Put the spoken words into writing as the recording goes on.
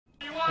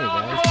Hey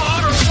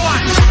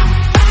guys.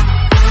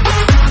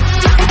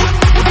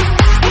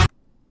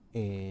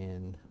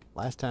 And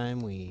last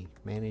time we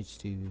managed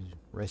to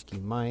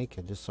rescue Mike.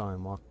 I just saw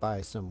him walk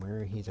by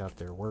somewhere. He's out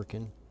there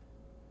working.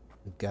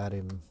 We've got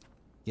him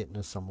getting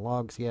us some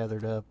logs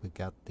gathered up. We've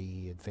got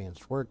the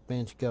advanced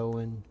workbench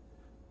going.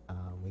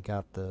 We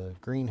got the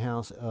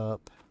greenhouse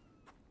up.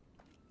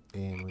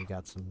 And we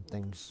got some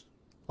things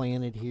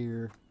planted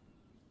here.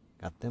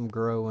 Got them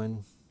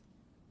growing.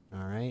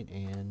 Alright,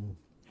 and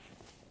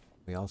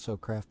we also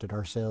crafted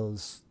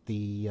ourselves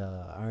the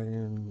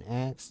iron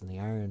axe and the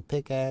iron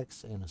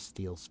pickaxe and a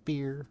steel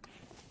spear.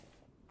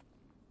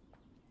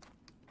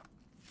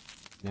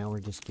 Now we're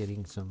just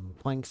getting some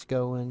planks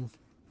going.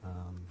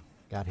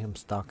 Got him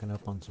stocking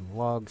up on some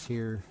logs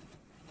here.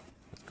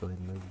 Let's go ahead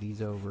and move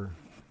these over.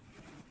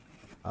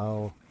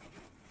 Oh,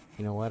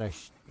 you know what? I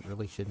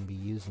really shouldn't be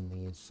using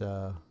these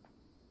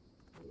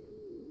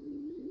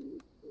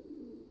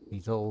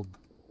old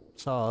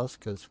saws,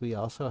 because we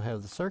also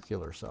have the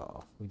circular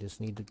saw. We just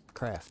need to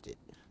craft it.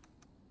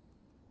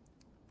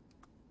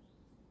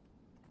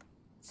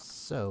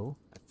 So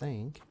I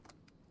think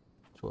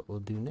that's what we'll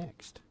do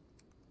next.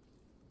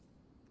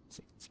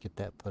 Let's get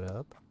that put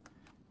up.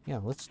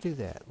 Yeah, let's do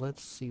that.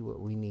 Let's see what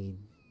we need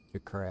to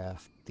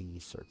craft the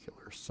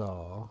circular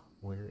saw.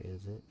 Where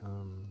is it?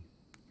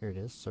 Here it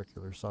is.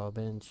 Circular saw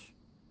bench.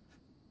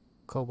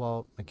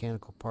 Cobalt,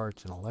 mechanical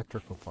parts, and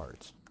electrical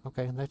parts.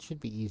 Okay, that should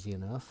be easy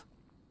enough.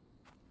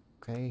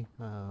 Okay,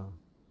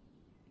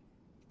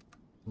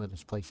 let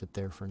us place it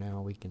there for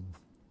now. We can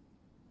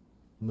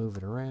move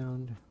it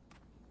around.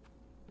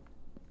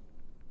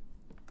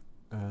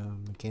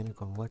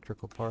 Mechanical and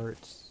electrical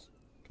parts.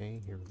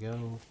 Okay, here we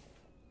go.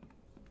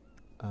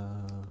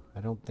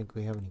 I don't think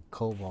we have any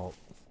cobalt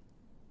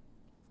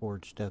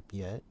forged up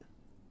yet.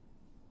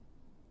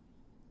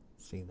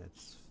 Let's see,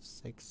 that's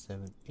 6,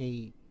 7,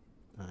 8,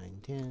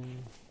 9,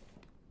 10.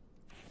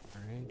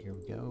 Alright, here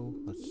we go.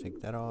 Let's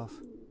take that off.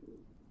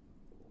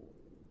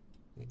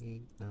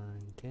 8, 9,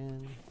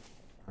 10.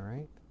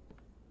 Alright.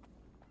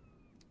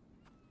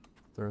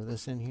 Throw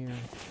this in here.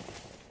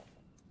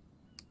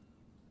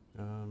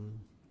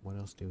 What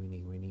else do we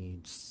need? We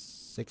need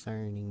 6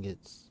 iron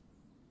ingots,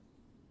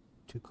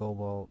 2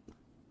 cobalt.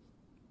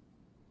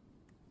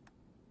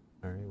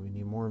 Alright, we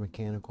need more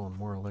mechanical and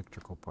more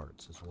electrical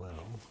parts as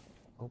well.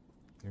 Oh,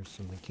 there's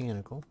some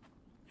mechanical.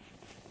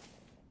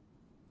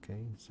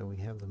 Okay, so we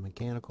have the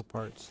mechanical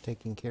parts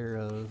taken care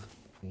of.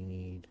 We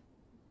need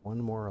 1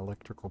 more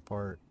electrical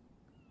part,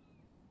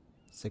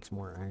 6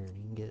 more iron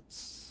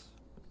ingots.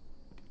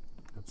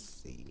 Let's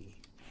see.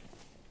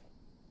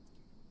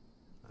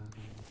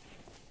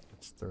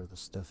 Let's throw the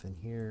stuff in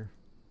here.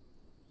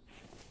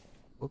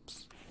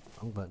 Whoops,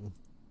 wrong button.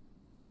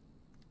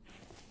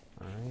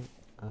 Alright,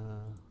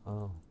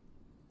 oh.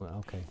 Well,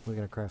 okay, we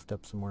gotta craft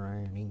up some more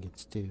iron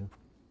ingots too.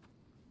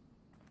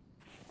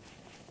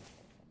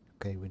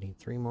 Okay, we need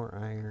 3 more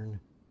iron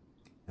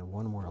and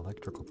 1 more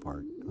electrical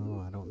part. Oh,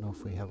 I don't know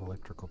if we have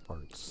electrical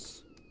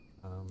parts.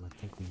 I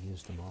think we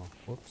used them all.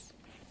 Whoops.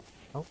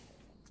 Oh,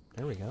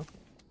 there we go.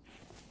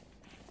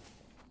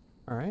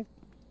 Alright.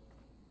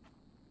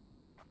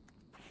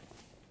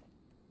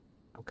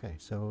 Okay,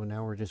 so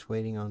now we're just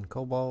waiting on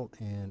cobalt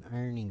and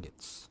iron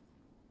ingots.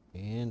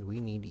 And we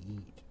need to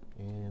eat.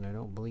 And I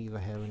don't believe I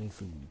have any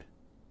food.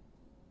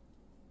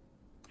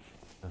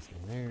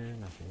 Nothing there,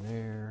 nothing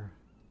there,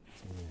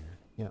 nothing there.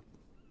 Yep.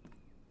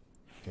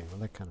 Okay, well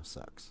that kind of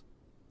sucks.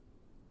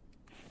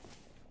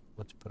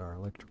 Let's put our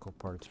electrical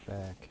parts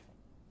back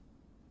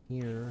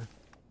here.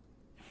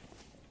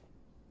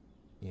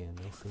 Yeah,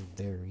 no food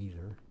there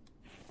either.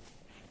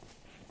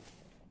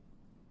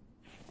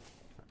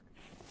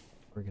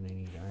 We're gonna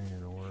need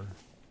iron ore.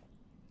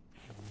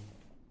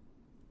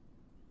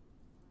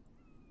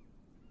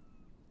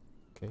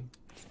 Okay,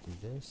 let's do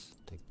this.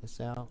 Take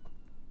this out.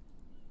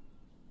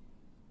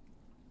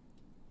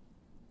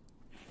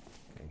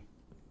 Okay, I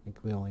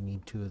think we only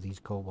need 2 of these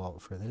cobalt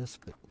for this,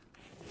 but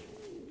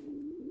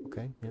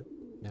okay, yep.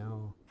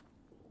 Now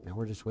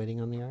we're just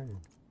waiting on the iron.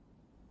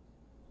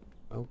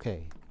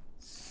 Okay,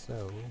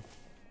 so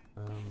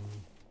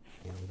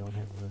yeah, we don't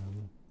have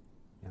room.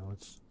 Now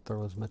let's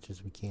throw as much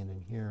as we can in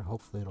here.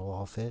 Hopefully it'll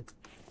all fit.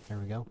 There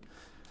we go.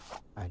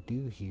 I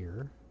do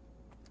hear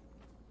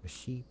a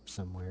sheep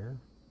somewhere.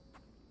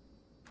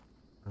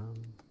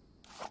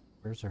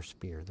 Where's our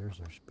spear?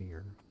 There's our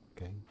spear.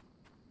 Okay.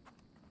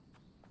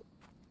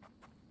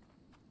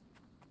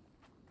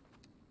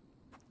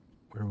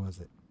 Where was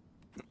it?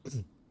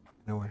 I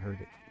know I heard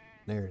it.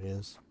 There it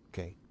is.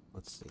 Okay,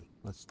 let's see.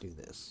 Let's do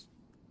this.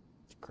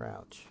 Let's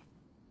crouch.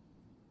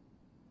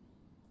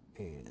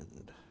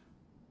 And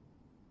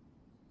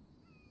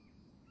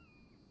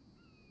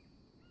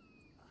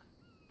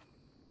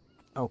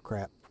oh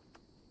crap.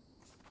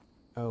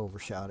 I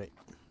overshot it.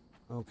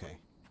 Okay.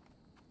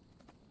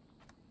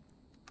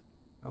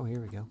 Oh,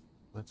 here we go.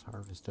 Let's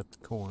harvest up the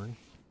corn.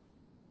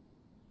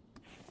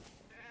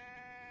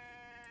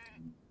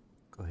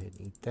 Go ahead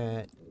and eat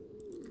that.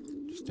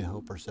 Just to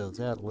help ourselves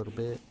out a little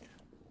bit.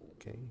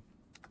 Okay.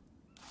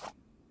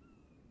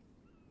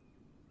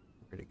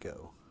 Where'd it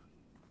go?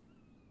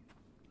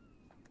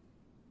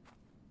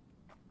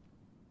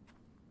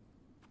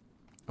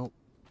 Oh.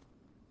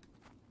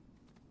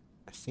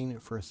 I seen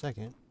it for a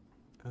second.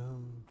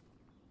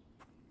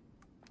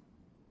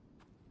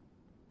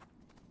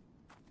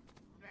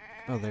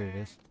 Oh, there it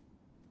is.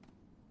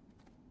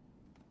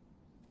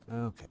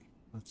 Okay,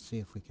 let's see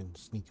if we can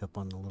sneak up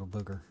on the little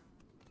booger.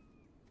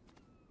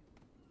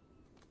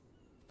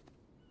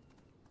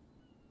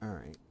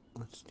 Alright,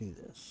 let's do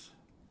this.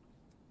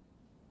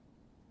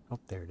 Oh,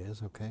 there it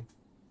is, okay.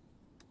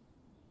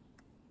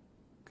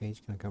 Okay,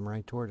 he's gonna come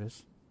right toward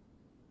us.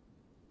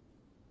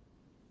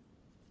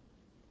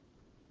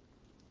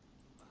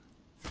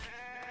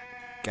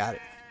 Got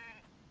it.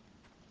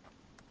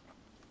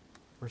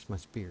 Where's my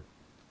spear?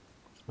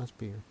 Where's my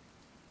spear?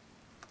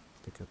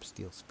 Pick up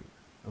steel spear.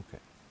 Okay.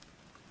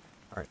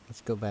 Alright, let's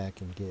go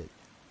back and get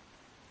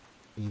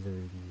either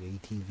the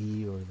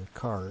ATV or the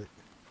cart.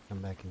 Come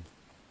back and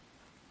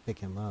pick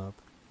him up.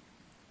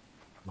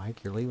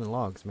 Mike, you're leaving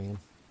logs, man.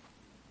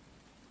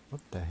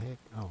 What the heck?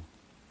 Oh.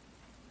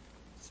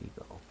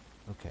 Seagull.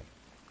 Okay.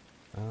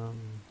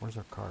 Where's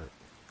our cart?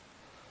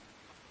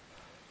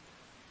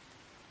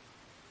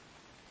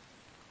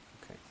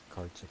 Okay,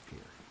 cart's up here.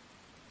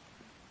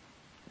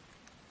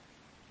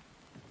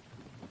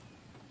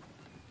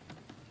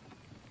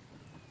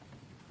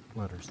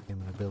 Let our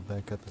stamina build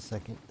back up a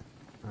second.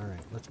 Alright,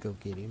 let's go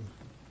get him.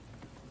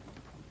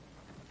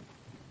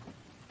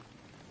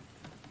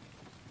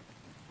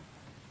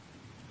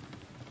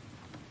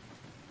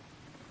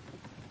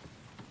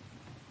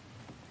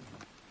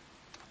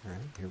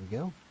 Alright, here we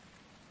go.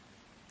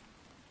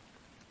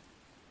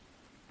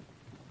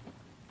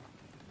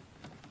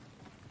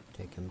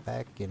 Take him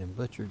back, get him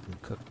butchered and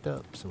cooked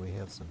up so we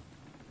have some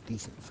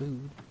decent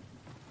food.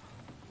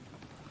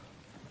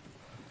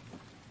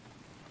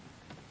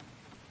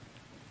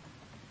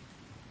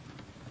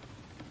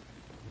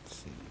 Let's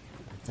see.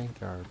 I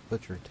think our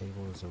butcher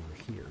table is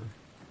over here.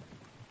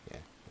 Yeah,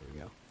 there we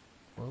go.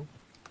 Whoa.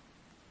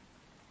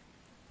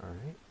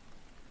 Alright.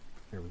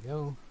 There we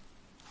go.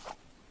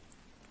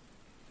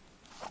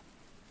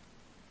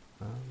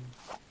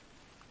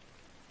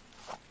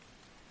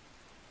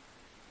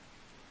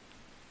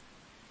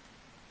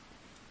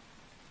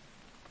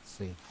 Let's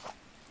see.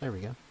 There we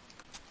go.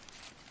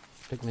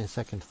 Took me a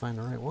second to find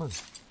the right one.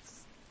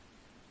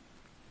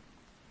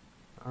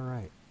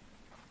 Alright.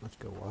 Let's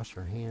go wash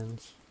our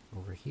hands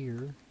over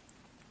here.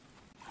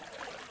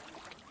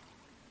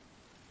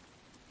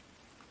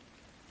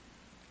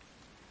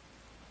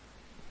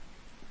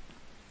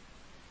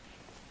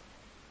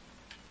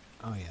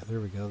 Oh yeah, there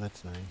we go.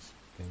 That's nice.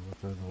 Okay, we'll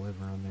throw the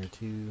liver on there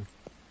too.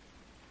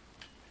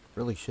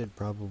 Really should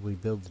probably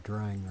build the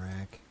drying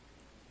rack.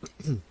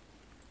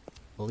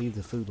 We'll leave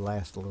the food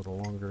last a little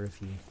longer if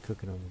you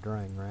cook it on the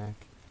drying rack.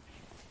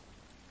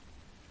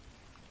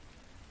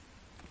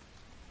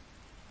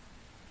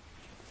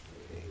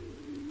 Okay.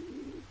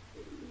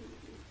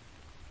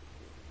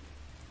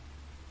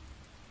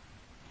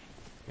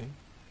 Okay.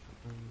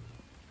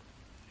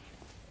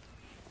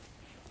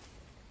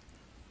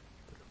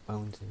 Put our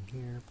bones in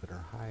here, put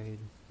our hide,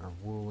 our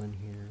wool in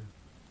here,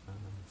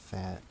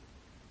 fat.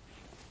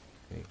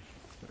 Okay,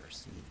 put our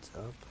seeds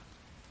up.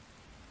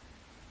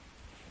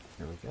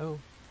 There we go.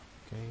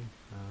 Okay,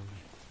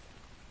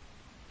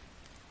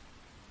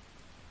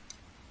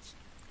 let's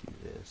do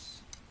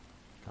this.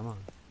 Come on.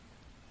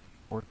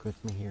 Work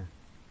with me here.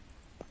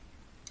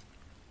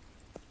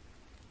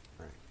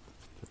 Alright,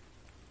 let's put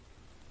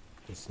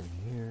this in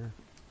here.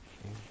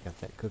 Okay, got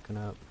that cooking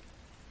up.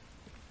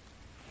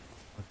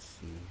 Let's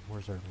see,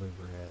 where's our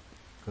liver at?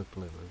 Cooked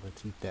liver.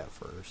 Let's eat that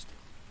first.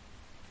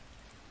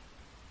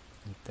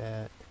 Eat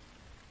that.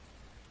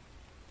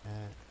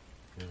 That.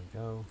 There we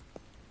go.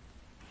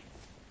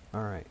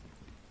 Alright.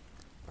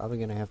 Probably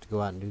gonna have to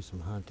go out and do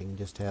some hunting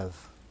just to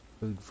have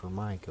food for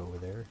Mike over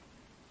there.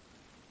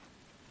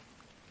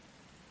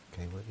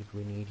 Okay, what did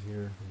we need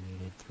here? We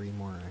needed 3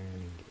 more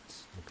iron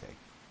ingots. Okay.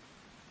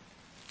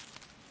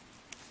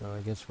 So I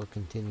guess we'll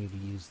continue to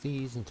use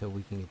these until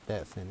we can get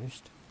that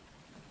finished.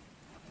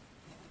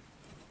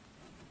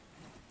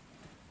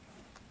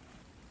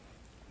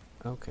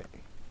 Okay,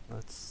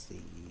 let's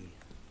see.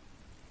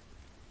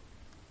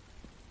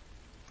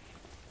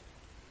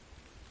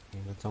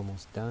 Okay, that's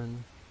almost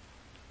done.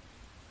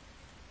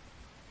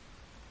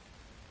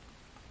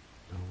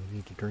 Oh, we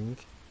need to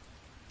drink.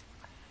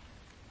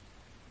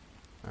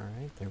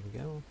 Alright, there we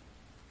go.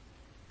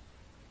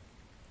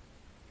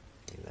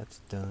 Okay, that's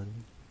done.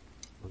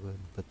 We'll go ahead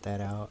and put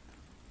that out.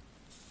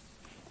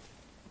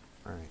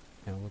 Alright,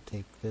 now we'll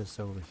take this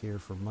over here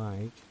for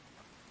Mike.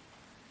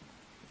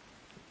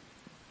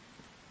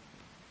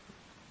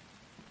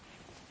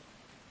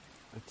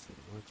 Let's see,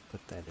 let's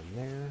put that in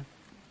there.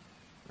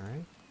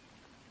 Alright.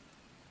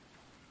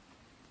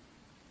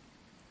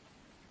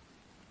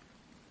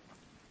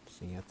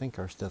 See, I think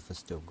our stuff is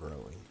still growing.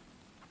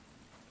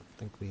 I don't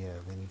think we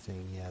have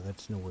anything. Yeah,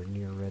 that's nowhere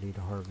near ready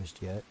to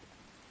harvest yet.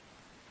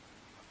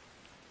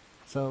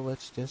 So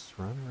let's just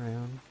run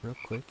around real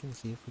quick and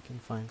see if we can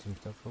find some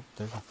stuff. Oh,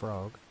 there's a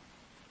frog.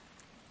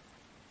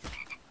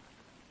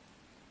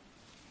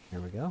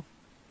 we go.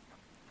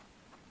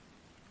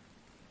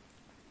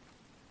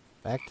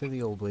 Back to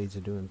the old ways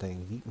of doing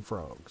things, eating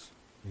frogs.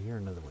 I hear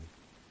another one.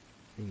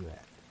 Where you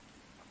at?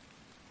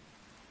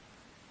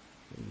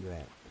 Where you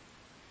at?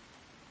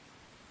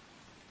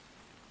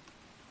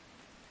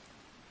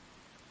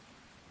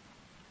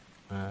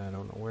 I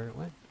don't know where it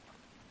went.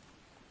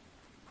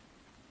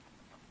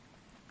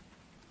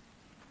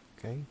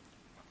 Okay.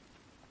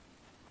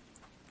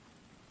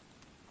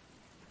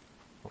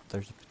 Oh,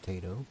 there's a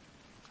potato.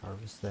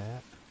 Harvest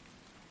that.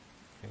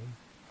 Okay.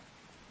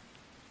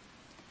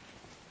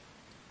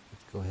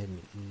 Let's go ahead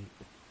and eat.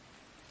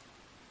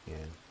 Yeah.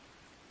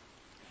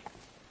 I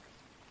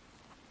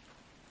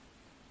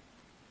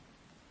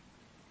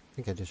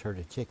think I just heard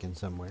a chicken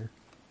somewhere.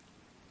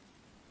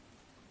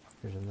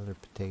 There's another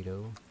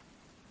potato.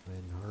 Go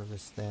ahead and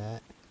harvest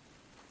that.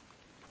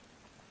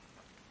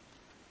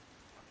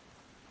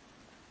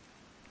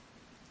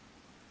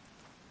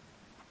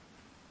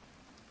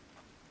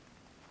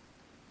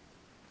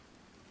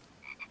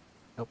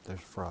 Oh, there's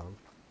a frog.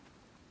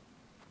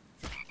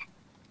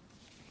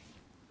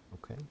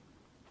 Okay.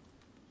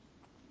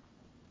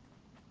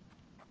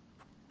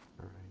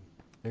 Alright.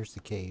 There's the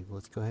cave.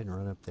 Let's go ahead and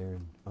run up there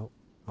and... Oh,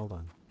 hold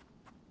on.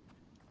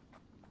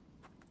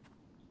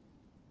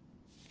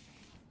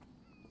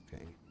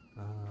 Okay.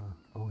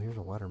 Oh, here's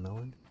a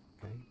watermelon.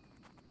 Okay.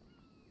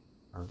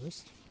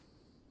 Harvest.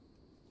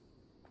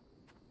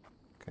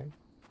 Okay.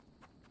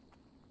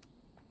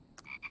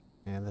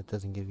 And that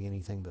doesn't give you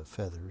anything but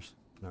feathers.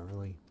 Not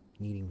really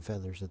needing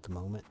feathers at the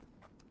moment.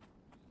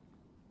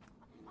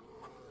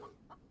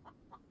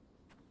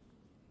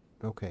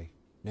 Okay.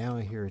 Now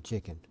I hear a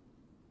chicken.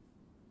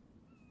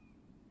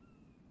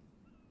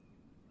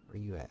 Where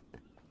you at?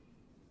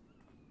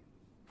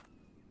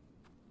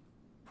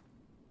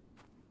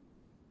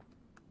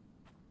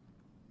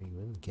 Are you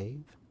in the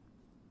cave?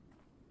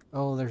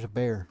 Oh, there's a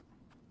bear.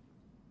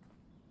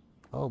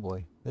 Oh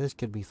boy, this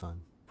could be fun.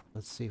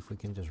 Let's see if we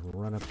can just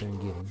run up there and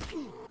get him.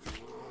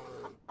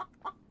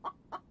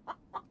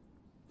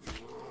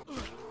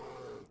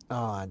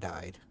 Oh, I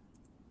died.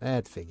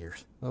 That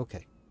figures.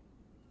 Okay.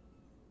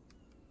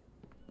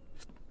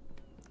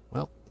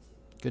 Well,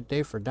 good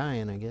day for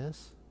dying, I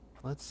guess.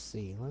 Let's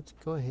see. Let's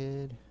go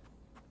ahead.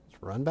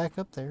 Let's run back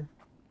up there.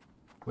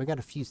 We got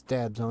a few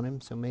stabs on him,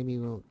 so maybe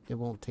it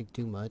won't take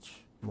too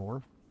much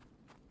more.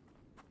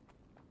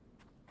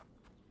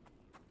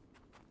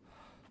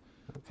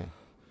 Okay.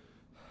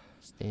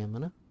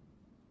 Stamina.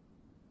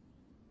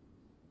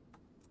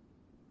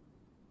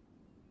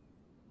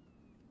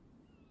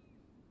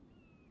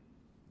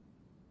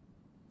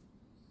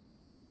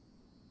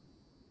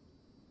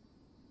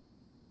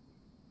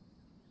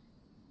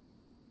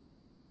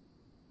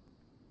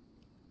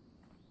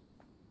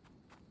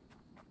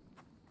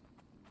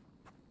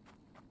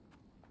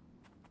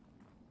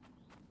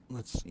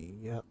 Let's see.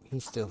 Yep,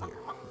 he's still here.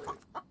 Okay.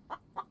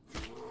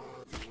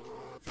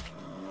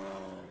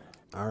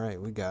 Alright,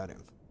 we got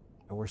him.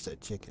 Now, where's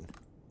that chicken?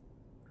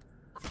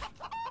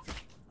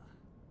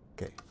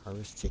 Okay,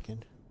 harvest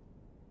chicken.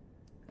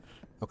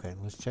 Okay,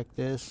 let's check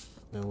this.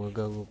 Then we'll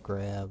go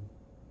grab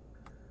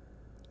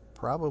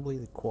probably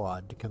the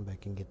quad to come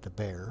back and get the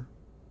bear.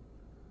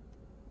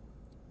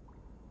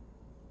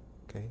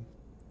 Okay.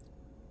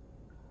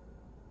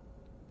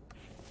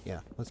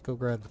 Yeah, let's go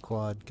grab the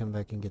quad, come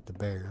back and get the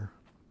bear.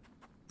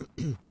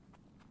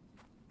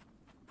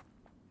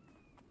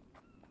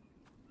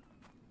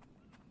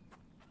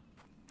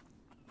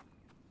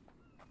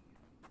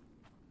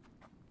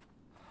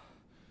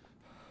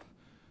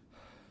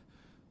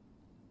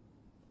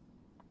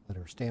 Let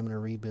our stamina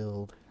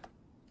rebuild.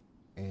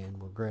 And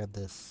we'll grab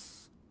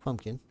this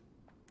pumpkin.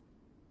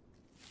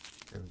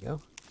 There we go.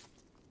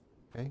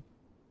 Okay.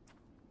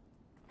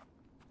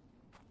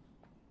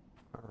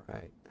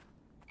 Alright.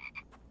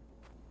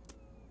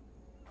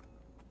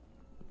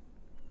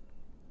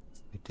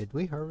 Did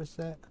we harvest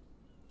that?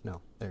 No,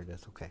 there it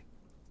is. Okay.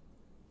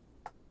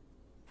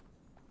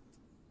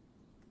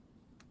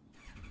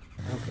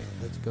 Okay,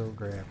 let's go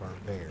grab our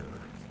bear.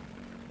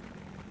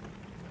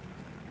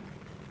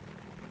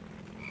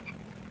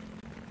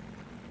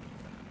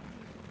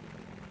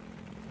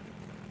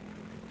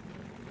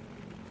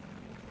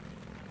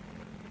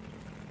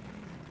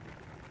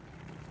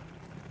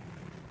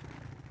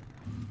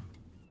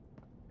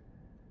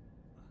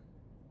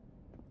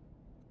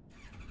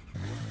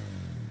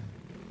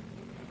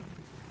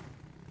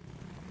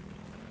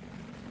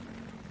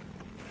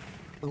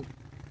 Oh,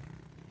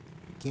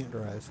 can't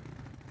drive.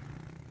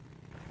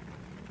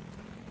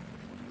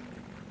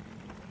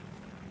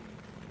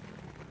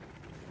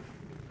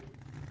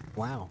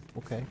 Wow,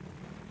 okay.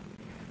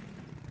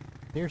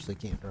 Seriously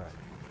can't drive.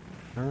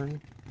 Turn.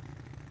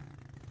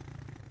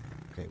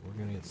 Okay, we're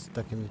gonna get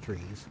stuck in the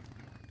trees.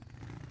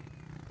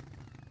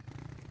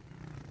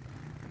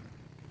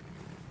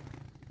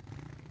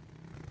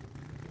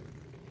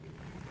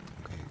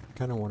 Okay,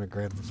 kinda wanna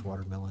grab this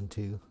watermelon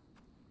too.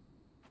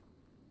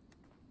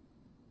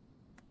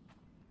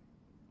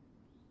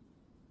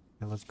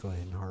 Now let's go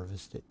ahead and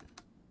harvest it.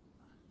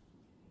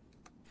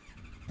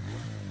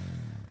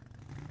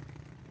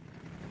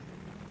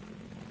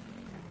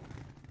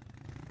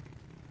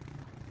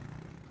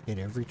 Hit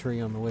every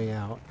tree on the way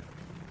out.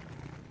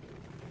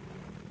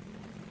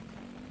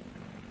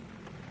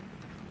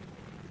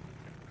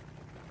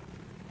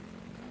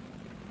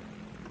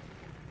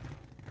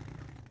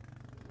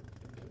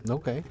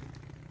 Okay.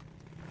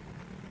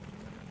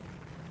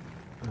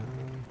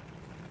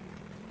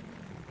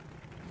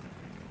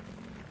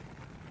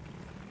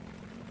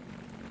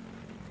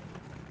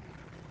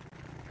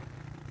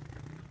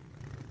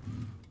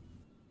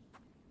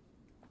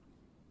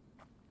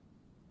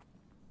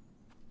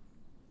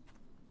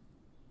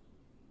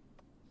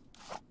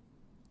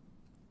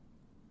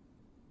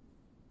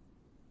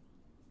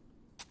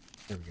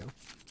 There we go.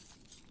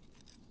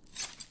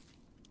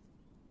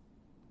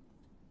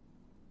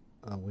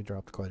 We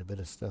dropped quite a bit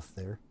of stuff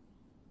there.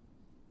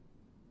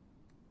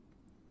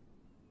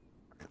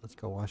 Alright, let's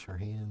go wash our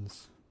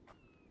hands.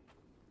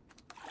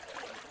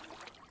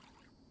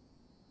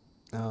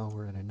 Oh,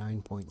 we're at a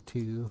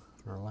 9.2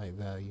 for our light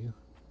value.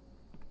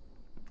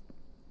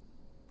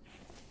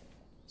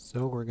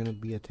 So we're going to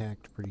be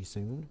attacked pretty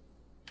soon.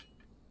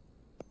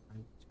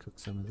 Alright, let's cook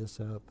some of this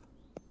up.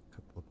 A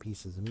couple of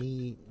pieces of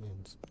meat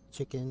and some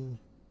chicken.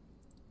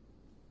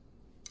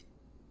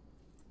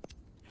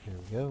 There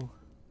we go.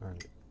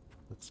 Alright,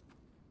 let's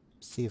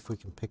see if we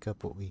can pick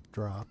up what we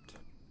dropped.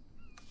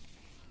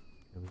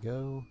 There we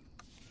go.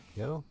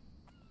 Go.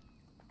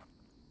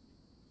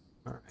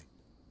 Alright.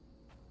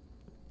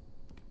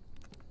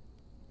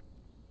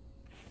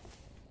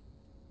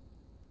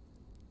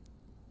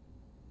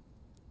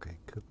 Okay,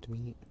 cooked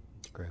meat.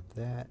 Let's grab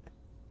that.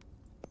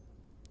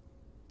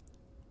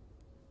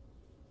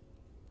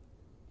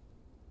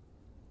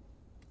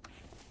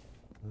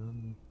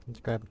 Let's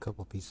grab a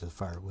couple pieces of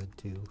firewood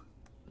too.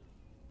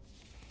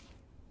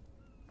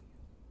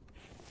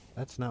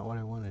 That's not what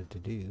I wanted to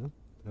do,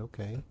 but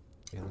okay.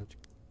 Okay, let's...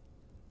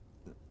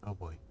 Oh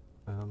boy.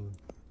 You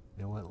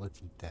know what? Let's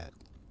eat that.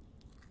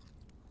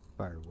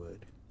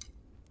 Firewood.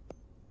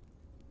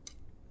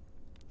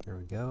 There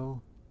we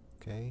go.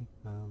 Okay,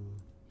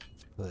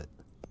 let's put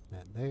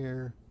that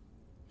there.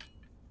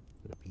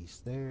 Put a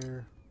piece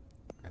there.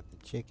 Grab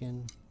the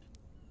chicken.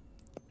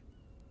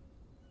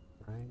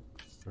 Right,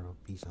 let's throw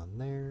a piece on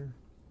there.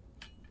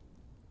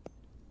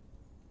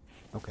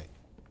 Okay,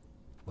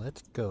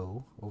 let's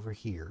go over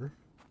here.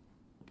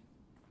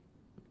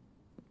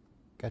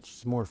 Got you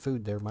some more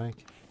food there,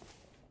 Mike.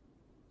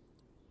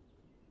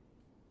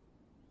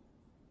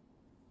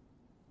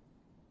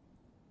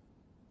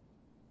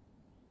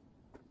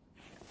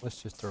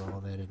 Let's just throw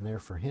all that in there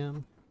for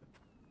him.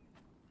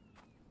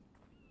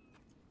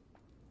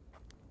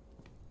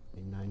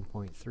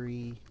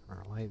 9.3,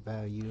 our light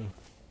value.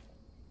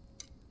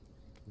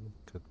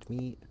 Cooked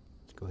meat.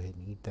 Let's go ahead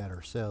and eat that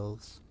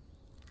ourselves.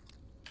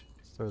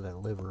 Let's throw that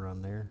liver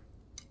on there.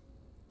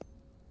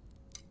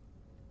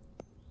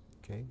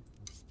 Okay,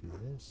 let's do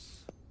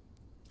this.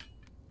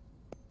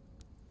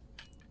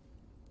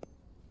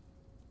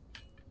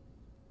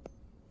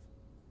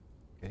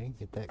 Okay,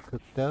 get that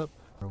cooked up.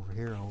 Over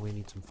here, oh, we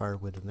need some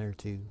firewood in there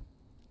too.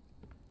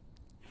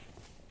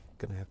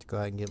 Gonna have to go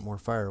out and get more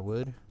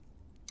firewood.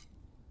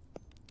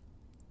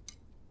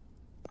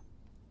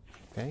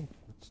 Okay,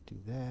 let's do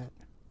that.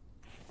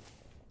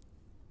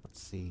 Let's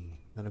see,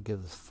 that'll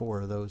give us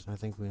 4 of those, and I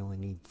think we only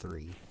need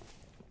 3.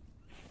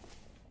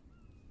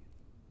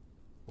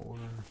 4,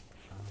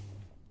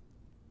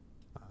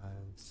 5,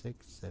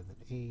 6, 7,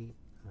 8,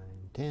 9,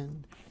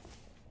 10.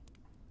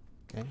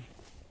 Okay.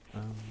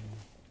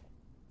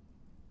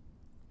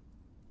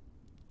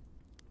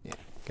 Yeah,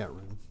 got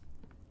room.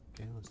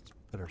 Okay, let's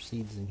put our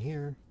seeds in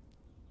here.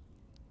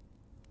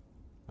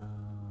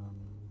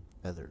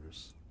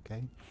 Feathers.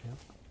 Okay, yep.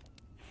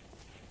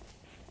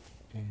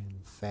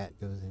 And fat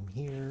goes in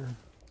here.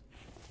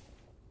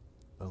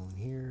 Bone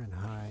here and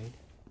hide.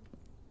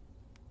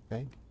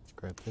 Okay, let's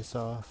grab this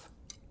off.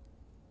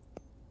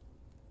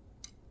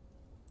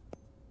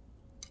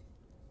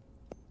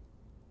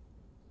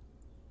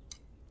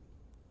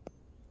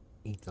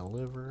 Eat the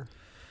liver.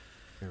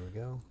 There we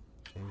go.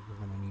 Okay,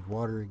 we're gonna need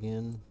water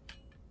again.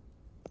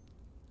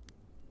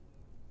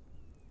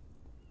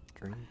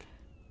 Drink.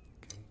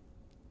 Okay.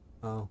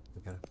 Oh,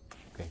 we gotta...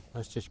 Okay,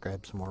 let's just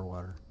grab some more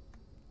water.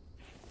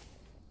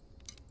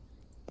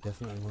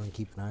 Definitely want to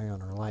keep an eye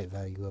on our light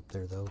value up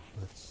there, though.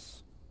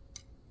 That's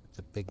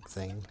a big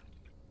thing.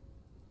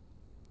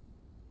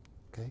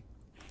 Okay.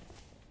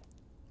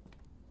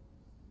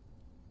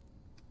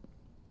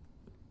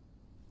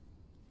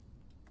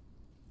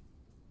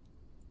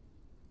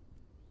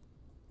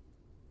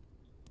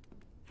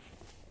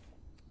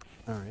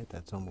 Alright,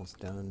 that's almost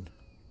done.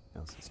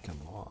 Now let's come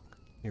along.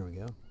 Here we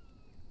go.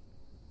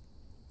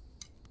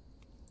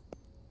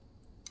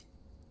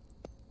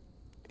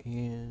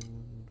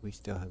 And we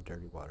still have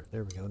dirty water.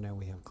 There we go. Now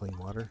we have clean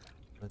water.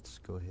 Let's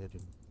go ahead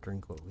and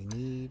drink what we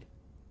need.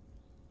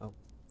 Oh,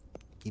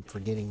 keep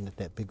forgetting that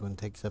that big one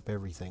takes up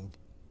everything.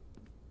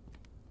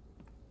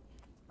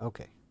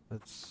 Okay,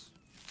 let's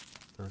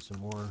throw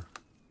some more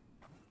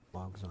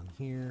logs on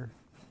here.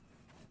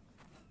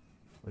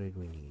 What did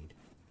we need?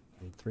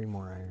 We need 3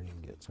 more iron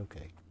ingots.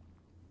 Okay.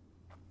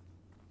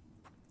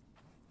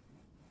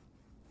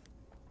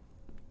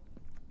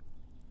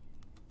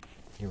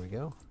 Here we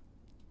go.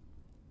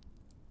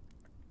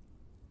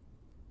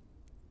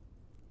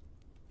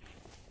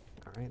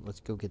 Alright,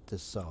 let's go get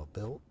this saw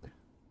built.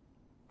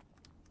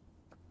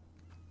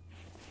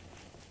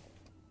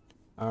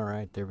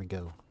 Alright, there we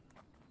go.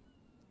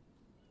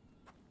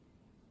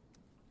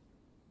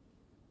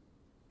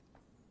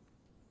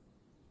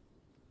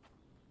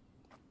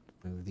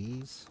 Move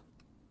these.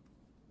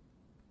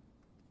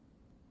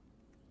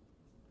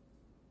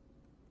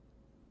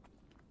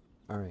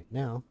 Alright,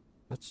 now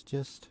let's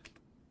just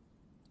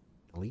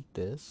delete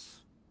this.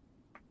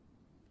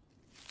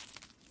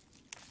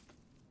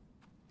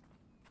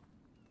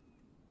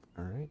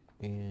 Alright,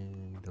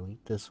 and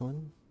delete this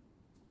one.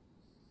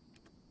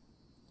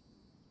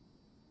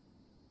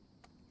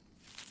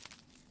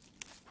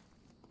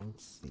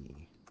 Let's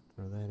see.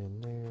 Throw that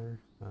in there.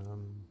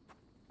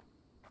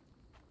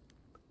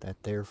 Put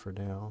that there for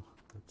now.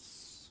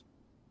 Let's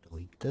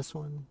delete this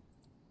one.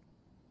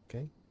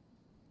 Okay.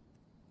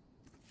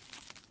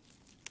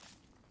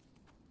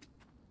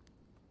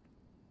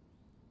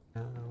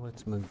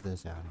 Let's move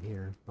this out of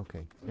here.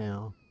 Okay,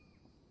 now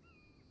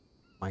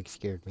Mike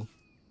scared me.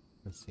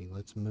 Let's see,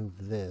 let's move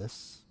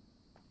this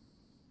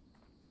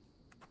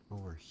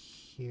over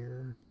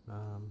here.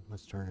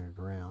 Let's turn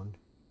it around.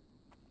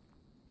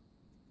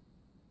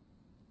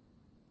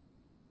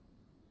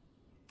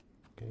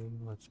 Okay,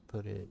 let's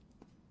put it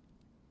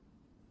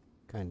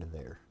kind of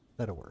there.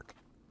 That'll work.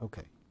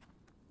 Okay.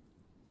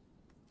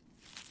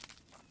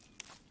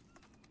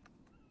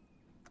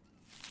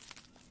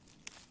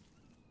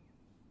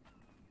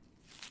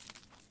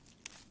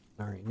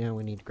 Alright, now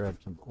we need to grab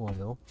some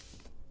oil.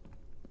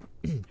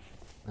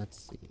 Let's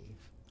see.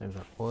 There's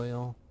our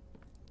oil.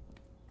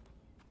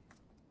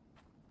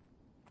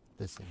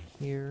 This in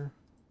here.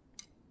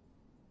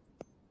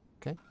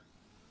 Okay.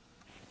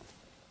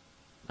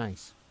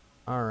 Nice.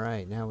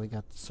 Alright, now we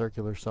got the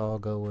circular saw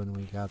going.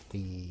 We got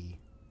the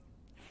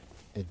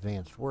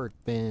advanced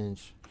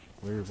workbench.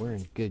 We're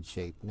in good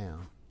shape now.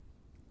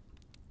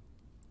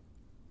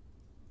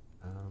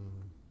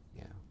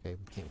 Yeah, okay,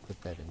 we can't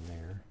put that in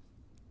there.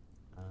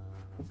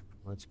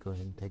 Let's go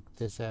ahead and take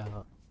this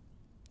out.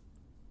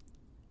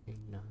 8,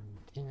 9,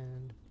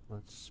 10.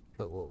 Let's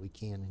put what we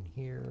can in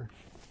here.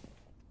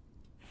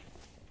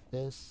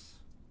 This.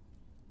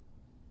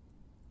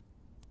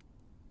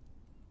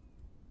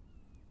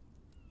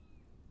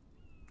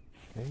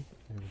 Okay,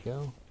 there we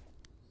go.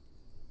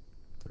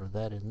 Throw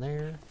that in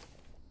there.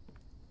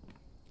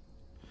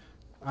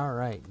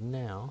 Alright,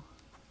 now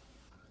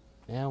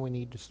we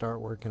need to start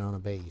working on a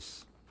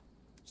base.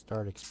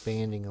 Start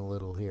expanding a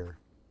little here.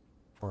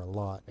 Or a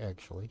lot,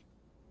 actually.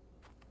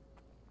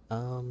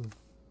 Oh,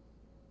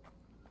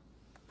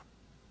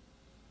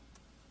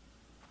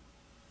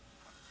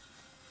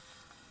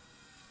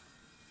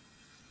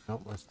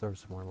 let's throw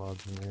some more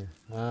logs in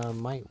there.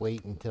 Might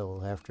wait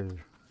until after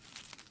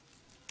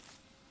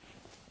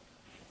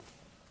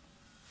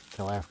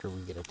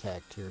we get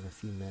attacked here in a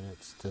few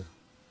minutes to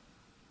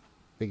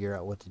figure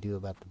out what to do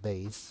about the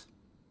base.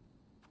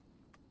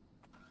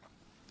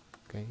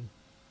 Okay.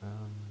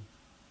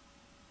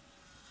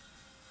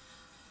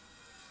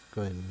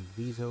 Go ahead and move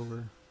these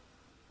over.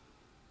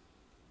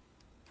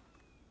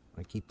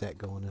 I keep that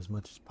going as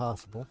much as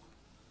possible.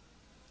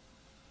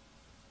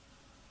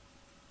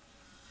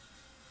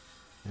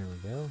 There we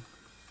go.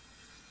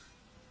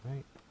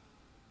 Right.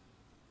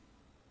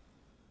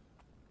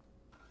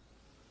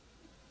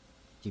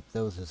 Keep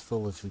those as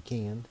full as we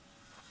can.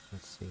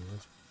 Let's see,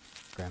 let's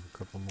grab a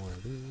couple more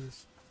of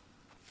these.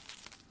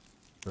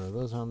 Throw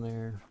those on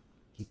there.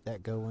 Keep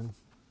that going.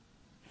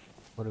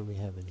 What do we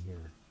have in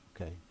here?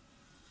 Okay.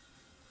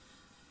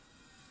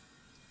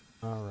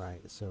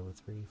 Alright, so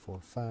 3,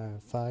 4,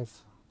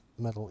 5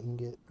 metal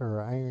ingot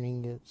or iron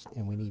ingots,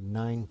 and we need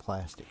 9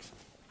 plastics.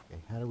 Okay,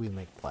 how do we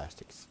make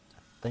plastics?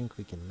 I think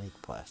we can make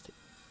plastic.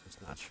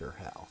 Just not sure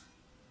how.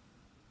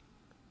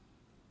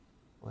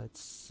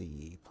 Let's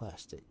see,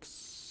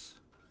 plastics.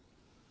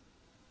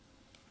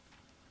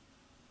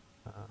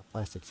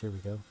 Plastics, here we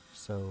go.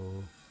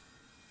 So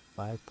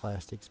 5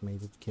 plastics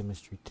made with the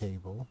chemistry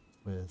table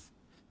with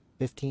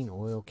 15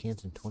 oil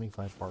cans and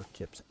 25 bark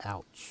chips.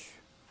 Ouch.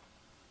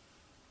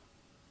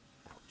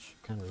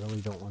 Kind of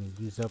really don't want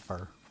to use up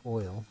our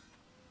oil.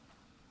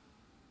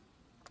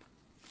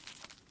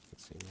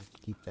 Let's see, let's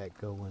keep that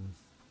going.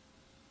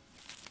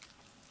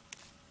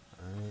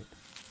 Alright.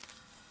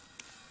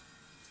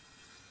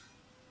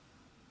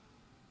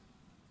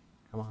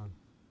 Come on.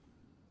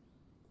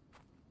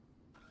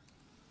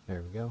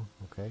 There we go.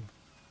 Okay.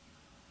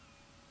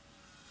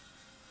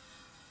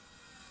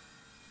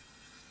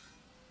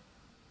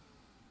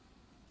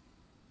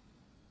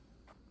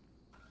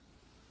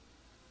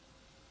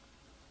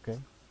 Okay.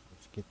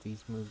 Get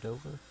these moved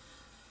over.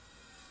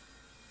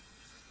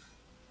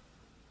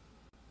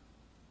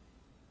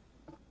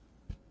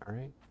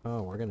 Alright.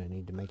 Oh, we're gonna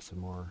need to make some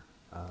more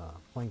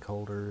plank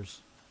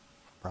holders.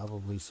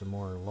 Probably some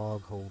more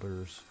log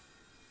holders.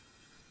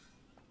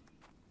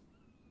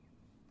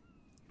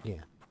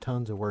 Yeah,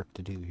 tons of work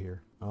to do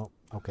here. Oh,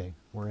 okay.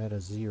 We're at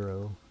a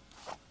 0.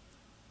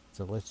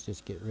 So let's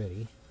just get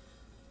ready.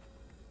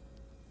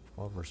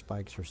 All of our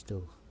spikes are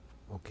still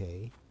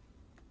okay.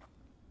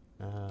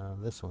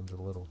 This one's a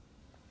little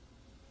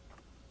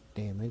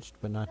damaged,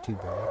 but not too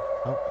bad.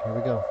 Oh, here we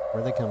go.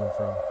 Where are they coming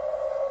from?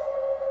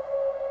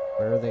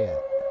 Where are they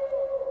at?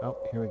 Oh,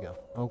 here we go.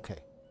 Okay.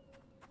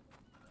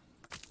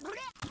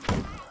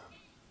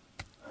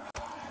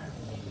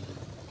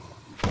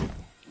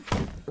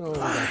 Oh,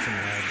 that's some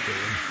loud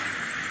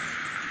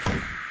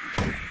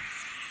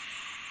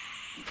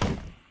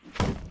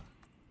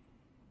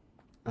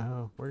going.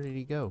 Oh, where did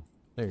he go?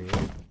 There he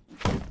is.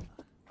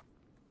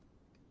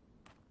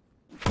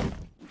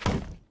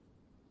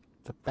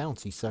 It's a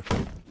bouncy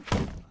sucker.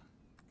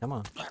 Come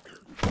on.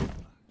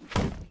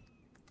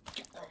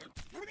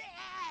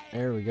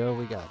 There we go,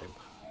 we got him.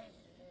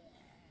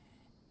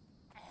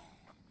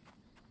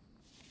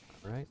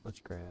 Alright, let's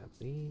grab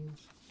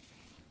these.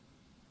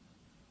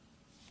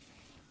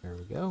 There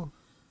we go.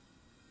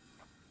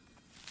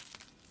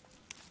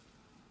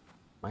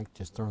 Mike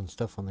just throwing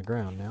stuff on the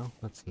ground now.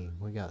 Let's see,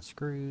 we got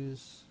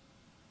screws,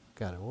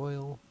 got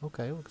oil.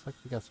 Okay, looks like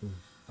we got some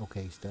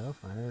okay stuff.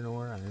 Iron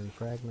ore, iron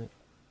fragment.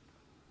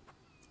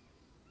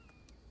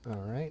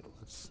 Alright,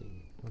 let's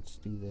see. Let's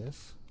do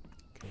this.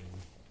 Okay.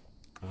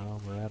 Oh,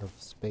 we're out of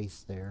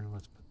space there.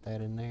 Let's put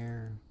that in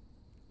there.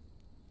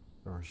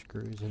 Throw our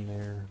screws in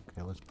there.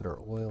 Okay, let's put our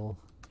oil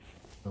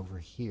over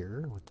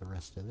here with the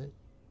rest of it.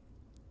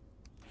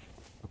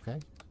 Okay.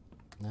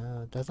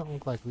 No, it doesn't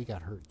look like we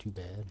got hurt too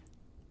bad.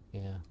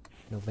 Yeah,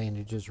 no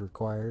bandages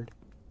required.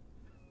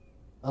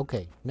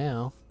 Okay,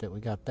 now that we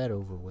got that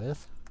over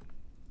with,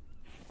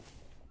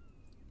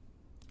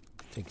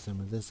 take some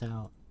of this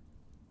out.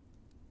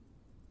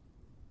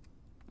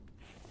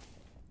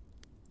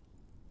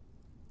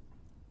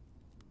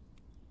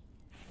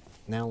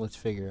 Now let's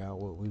figure out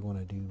what we want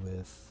to do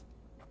with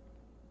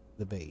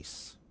the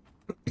base.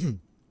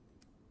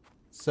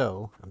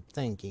 So, I'm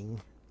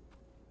thinking,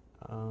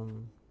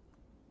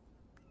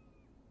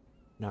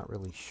 not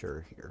really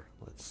sure here.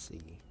 Let's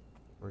see.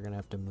 We're gonna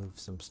have to move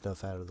some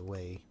stuff out of the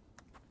way.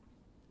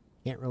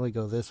 Can't really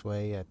go this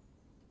way. I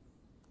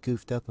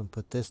goofed up and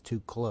put this too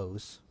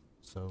close,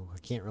 so I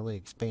can't really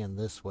expand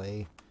this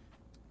way.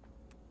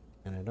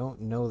 And I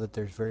don't know that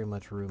there's very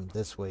much room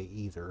this way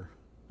either.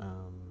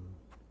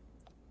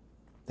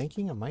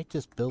 Thinking I might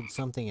just build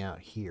something out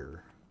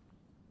here.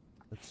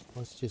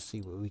 Let's just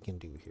see what we can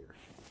do here.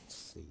 Let's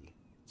see.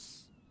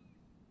 Let's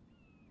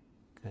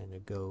kind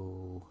of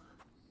go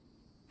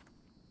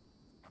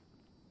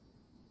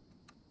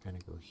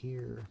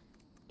here.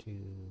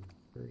 2,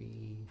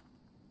 3,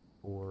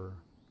 4,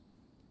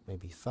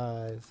 maybe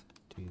 5.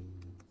 2,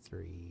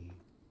 3,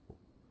 4,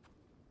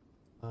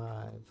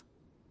 5.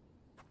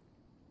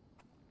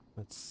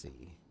 Let's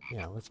see.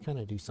 Yeah, let's kind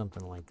of do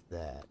something like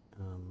that.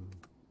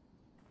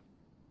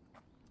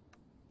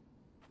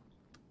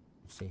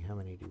 Let's see, how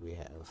many do we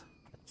have?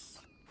 That's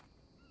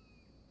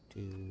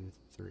 2,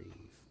 3,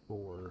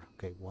 4.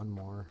 Okay, one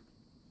more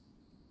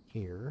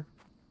here.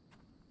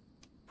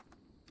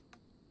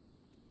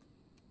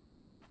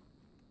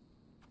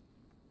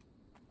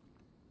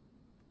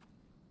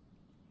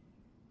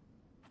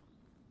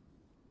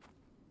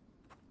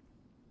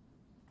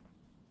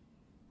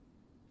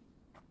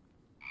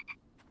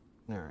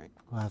 Alright,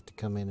 we'll have to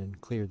come in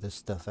and clear this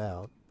stuff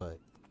out, but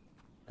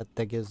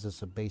that gives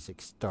us a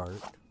basic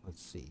start.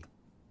 Let's see.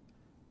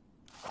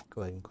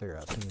 Go ahead and clear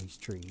out some of these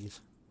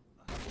trees.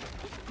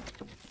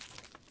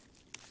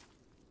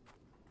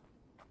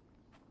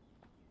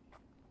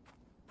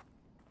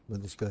 We'll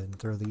just go ahead and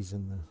throw these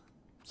in the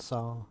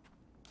saw.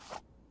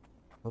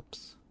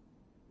 Whoops.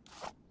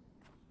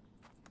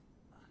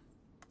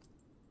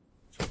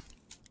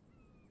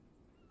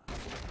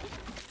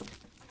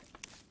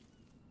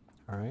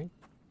 Alright.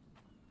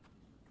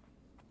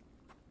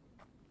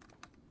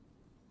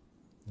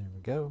 There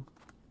we go.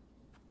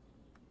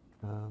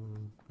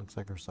 Looks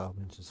like our saw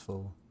bench is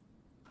full.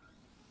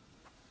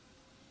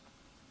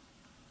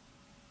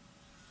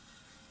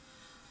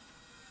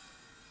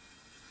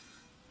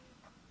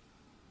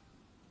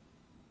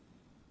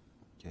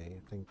 Okay,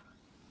 I think,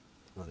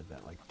 what is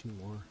that, like 2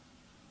 more?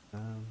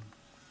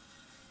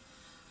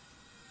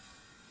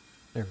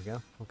 There we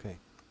go, okay.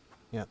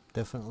 Yep,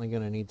 definitely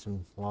gonna need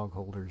some log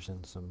holders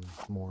and some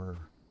more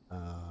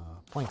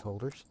plank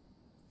holders.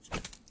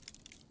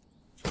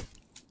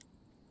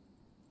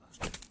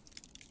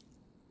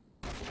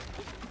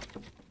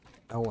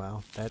 Oh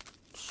wow, that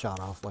shot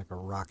off like a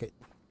rocket.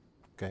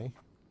 Okay.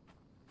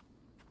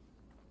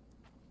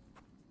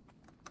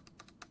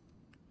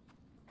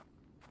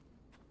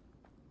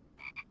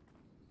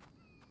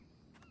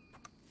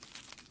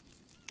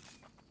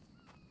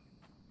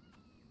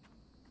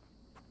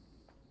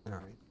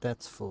 Alright,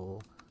 that's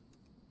full.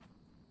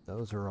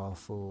 Those are all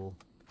full.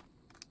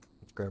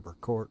 Let's grab our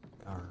cart,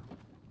 not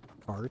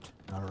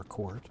our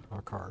quart,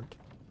 our cart.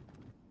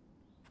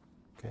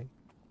 Okay.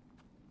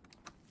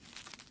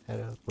 Head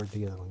up, where'd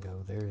the other one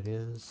go? There it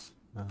is.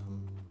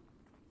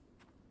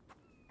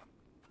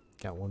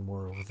 Got one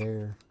more over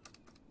there.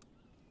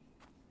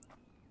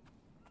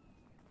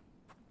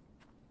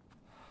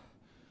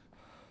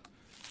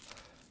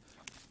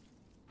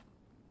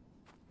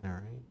 Alright.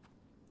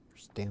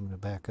 stamina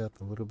back up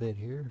a little bit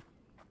here.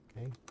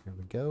 Okay, here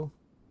we go.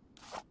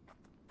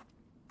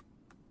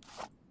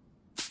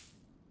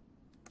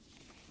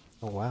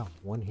 Oh wow,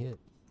 one hit.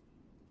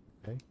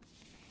 Okay.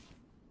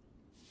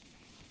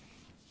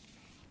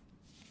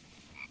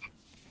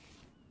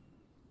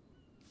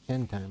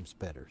 Ten times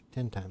better.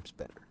 10 times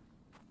better.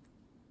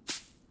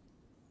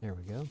 There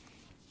we go.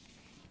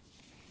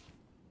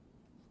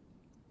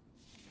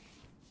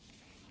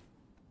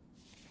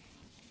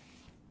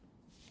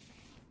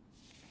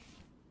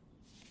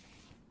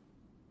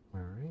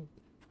 All right.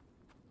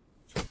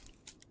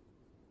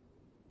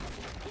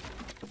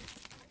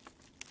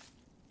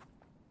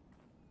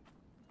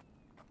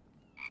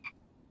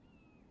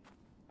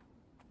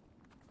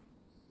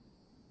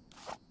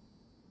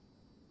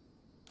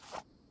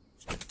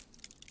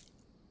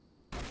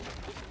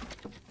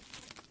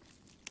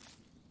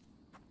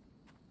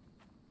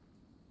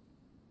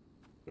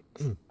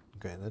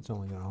 Okay, that's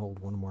only gonna hold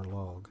one more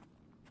log.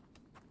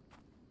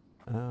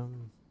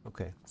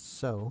 Okay,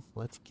 so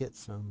let's get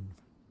some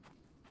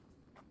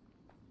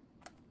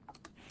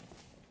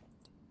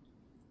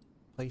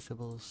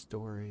placeable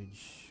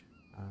storage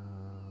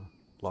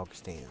log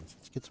stands.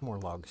 Let's get some more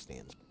log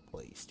stands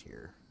placed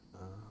here.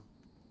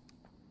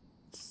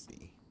 Let's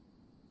see.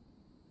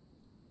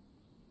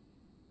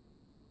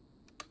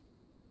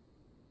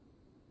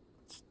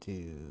 Let's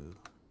do.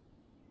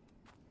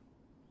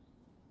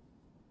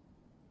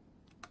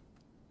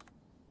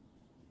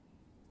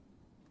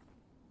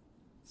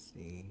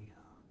 See.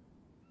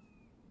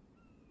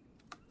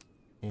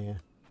 Yeah,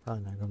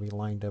 probably not gonna be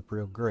lined up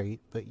real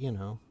great, but you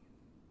know.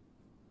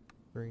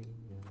 3,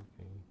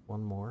 okay,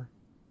 one more.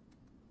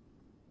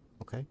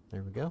 Okay,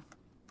 there we go.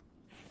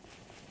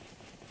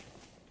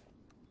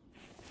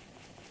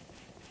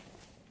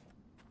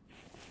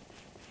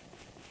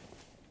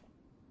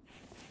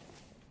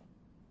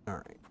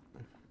 Alright,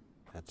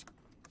 that's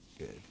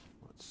good.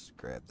 Let's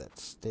grab that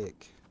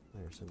stick.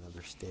 There's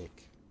another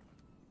stick.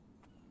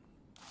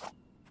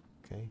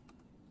 Okay.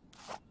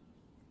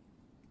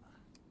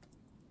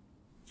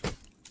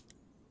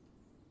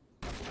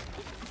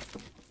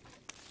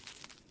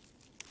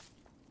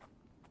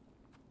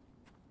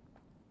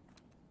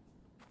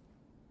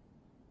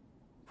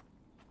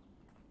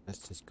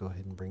 Let's just go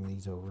ahead and bring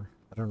these over.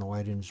 I don't know why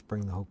I didn't just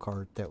bring the whole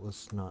cart. That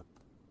was not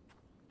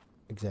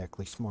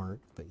exactly smart,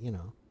 but you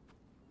know.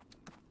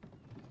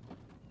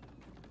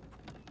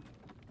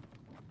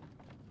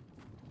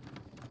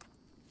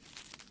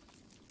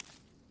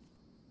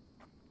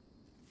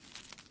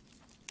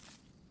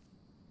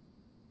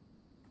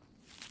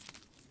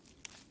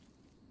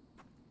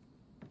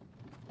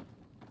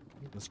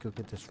 Let's go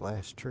get this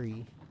last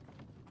tree.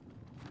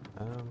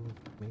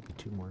 Maybe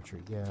 2 more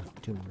trees. Yeah,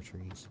 2 more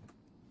trees.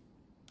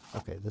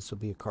 Okay, this will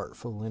be a cart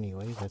full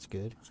anyway. That's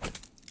good.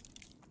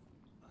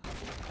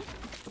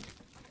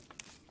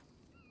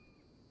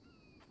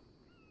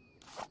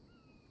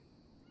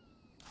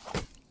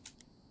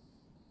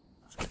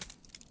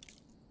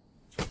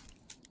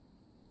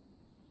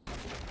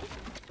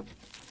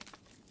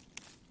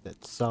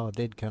 That saw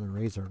did kind of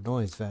raise our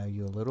noise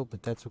value a little,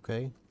 but that's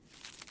okay.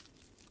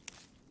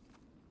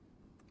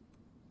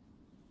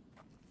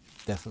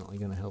 Definitely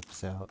going to help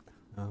us out.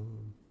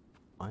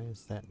 Why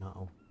is that not?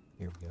 Oh,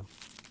 here we go.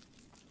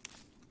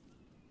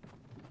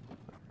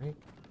 Alright.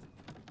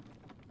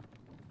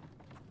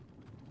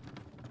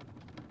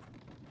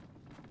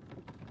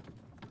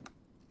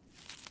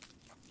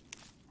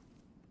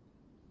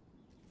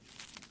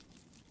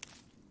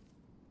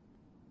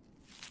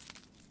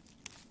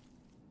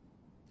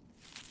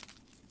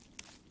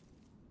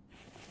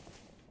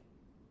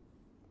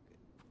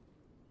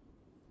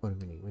 What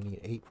do we need? We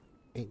need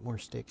eight more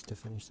sticks to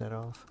finish that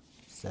off.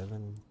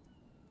 7,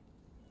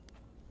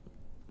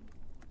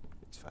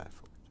 6, 5,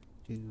 4,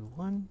 3, 2,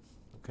 1.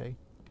 Okay.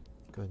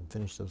 Go ahead and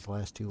finish those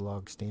last 2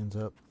 log stands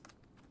up.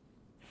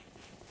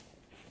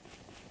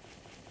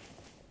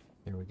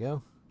 There we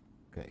go.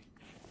 Okay.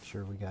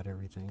 Sure we got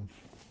everything.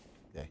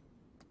 Okay.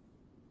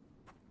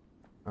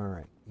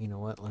 Alright. You know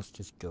what? Let's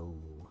just go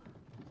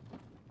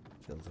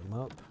fill them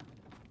up.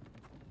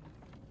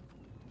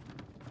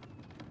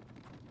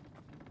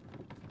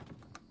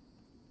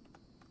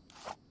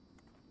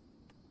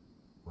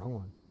 Wrong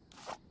one.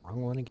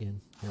 Wrong one again.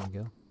 There we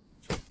go.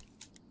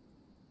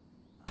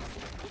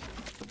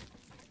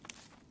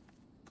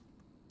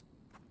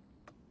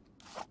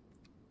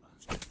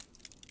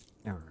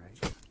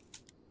 Alright.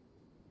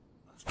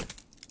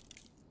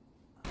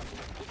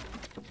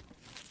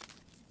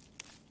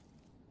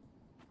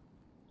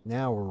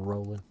 Now we're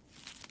rolling.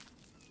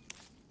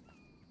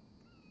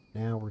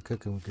 Now we're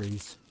cooking with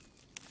grease.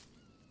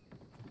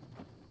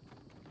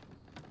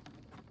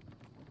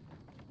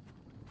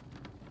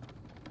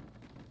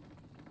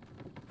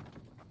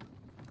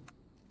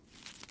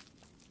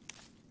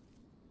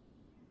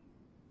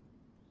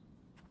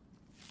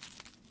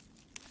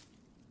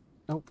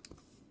 Nope.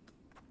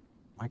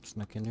 Mike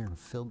snuck in there and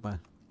filled my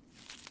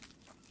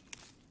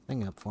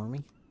thing up for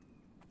me.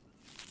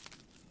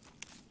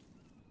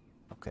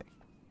 Okay.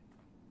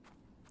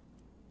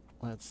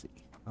 Let's see.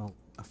 Oh,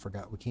 I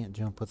forgot we can't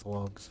jump with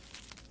logs.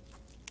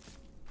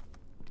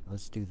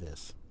 let's do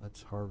this.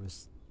 Let's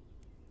harvest.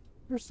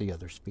 There's the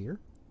other spear.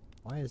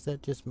 Why is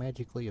that just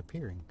magically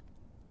appearing?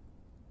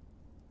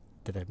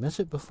 Did I miss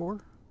it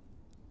before?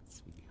 Let's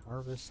see.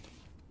 Harvest.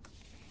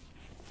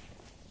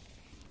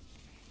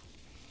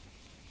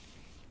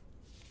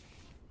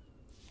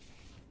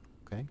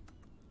 Okay. A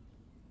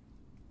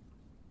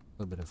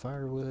little bit of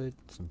firewood,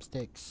 some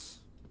sticks.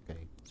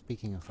 Okay,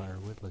 speaking of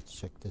firewood, let's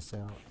check this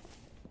out.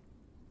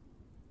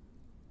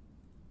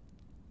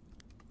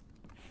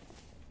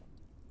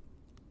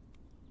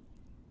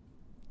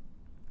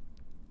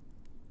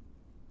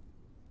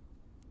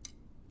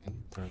 Okay,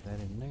 throw that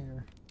in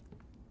there.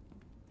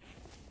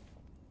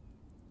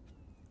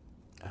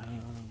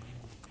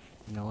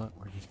 You know what?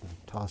 We're just going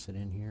to toss it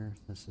in here.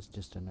 This is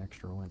just an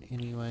extra one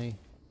anyway.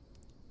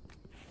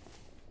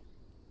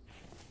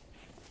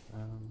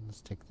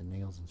 Let's take the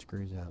nails and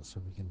screws out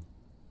so we can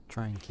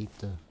try and keep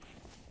the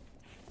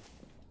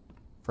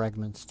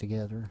fragments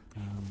together.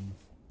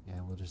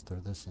 Yeah, we'll just throw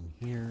this in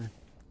here.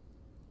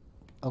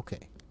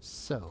 Okay,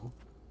 so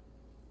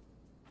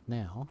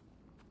now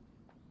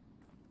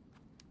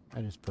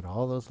I just put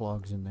all those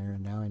logs in there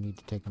and now I need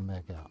to take them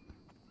back out.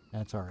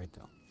 That's alright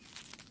though.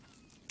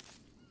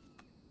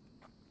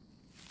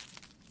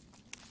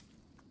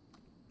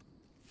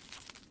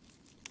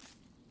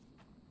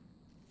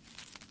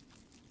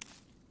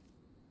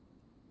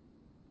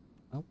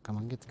 Oh, come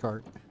on, get the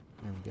cart.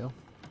 There we go.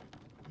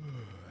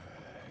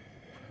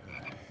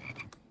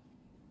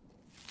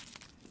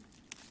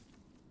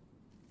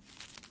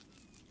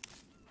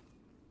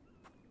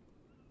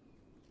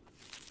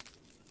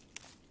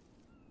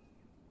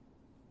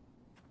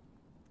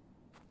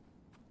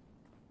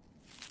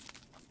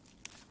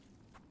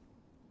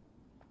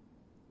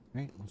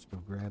 Alright, let's go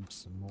grab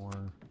some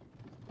more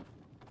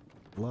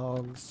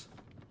logs.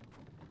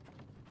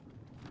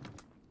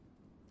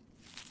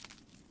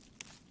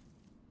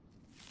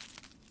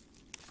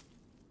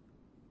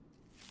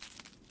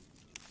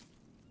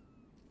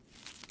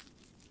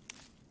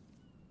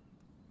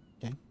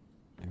 Okay,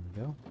 there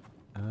we go.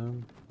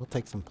 We'll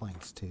take some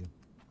planks too.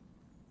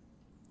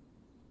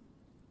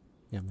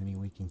 See how many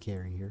we can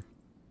carry here.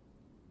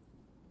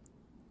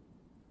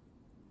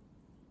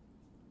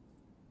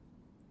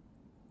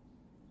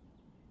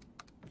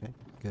 Okay,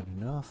 good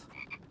enough.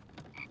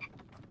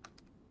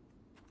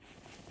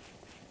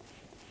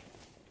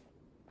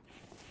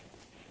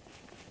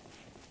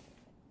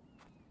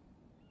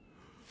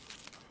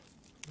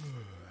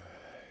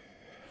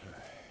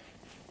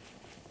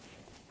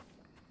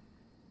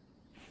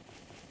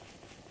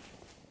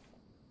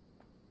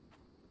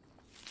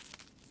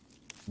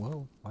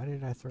 Whoa, why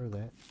did I throw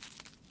that?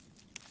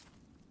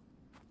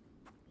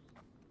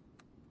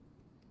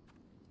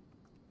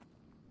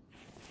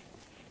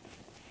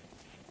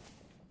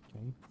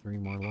 Okay, 3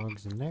 more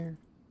logs in there.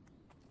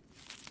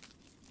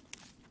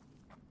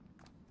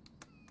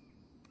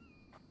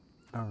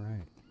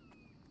 Alright.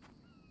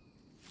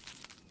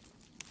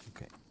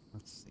 Okay,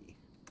 let's see.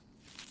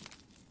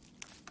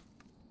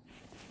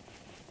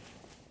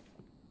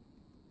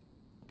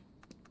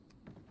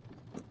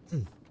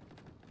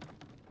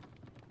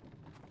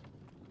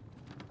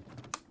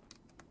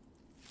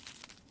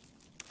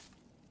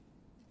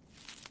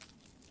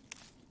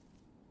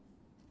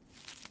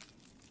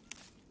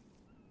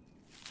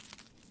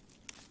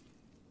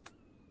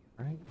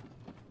 Alright.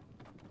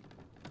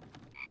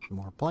 Some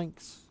more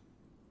planks.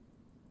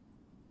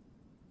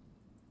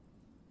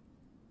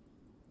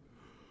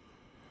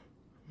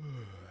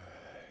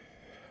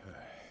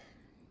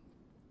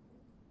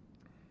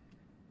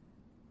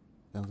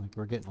 Sounds like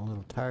we're getting a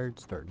little tired,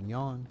 starting to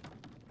yawn.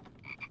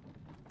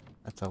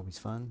 That's always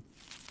fun.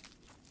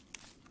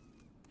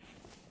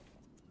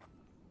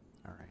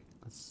 Alright,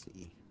 let's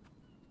see.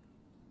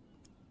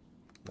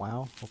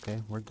 Wow, okay,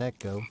 where'd that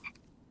go?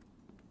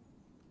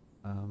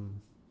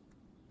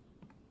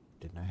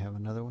 Didn't I have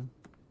another one?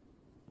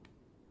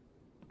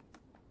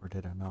 Or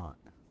did I not?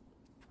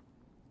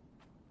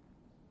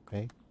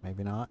 Okay,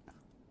 maybe not.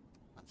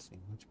 Let's see,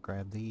 let's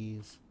grab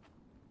these.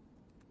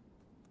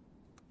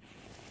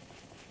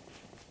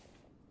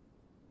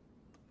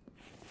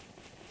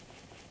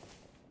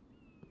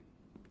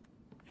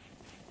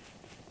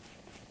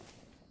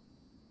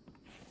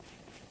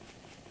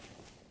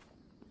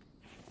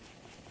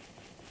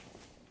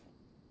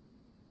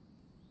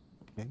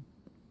 Okay.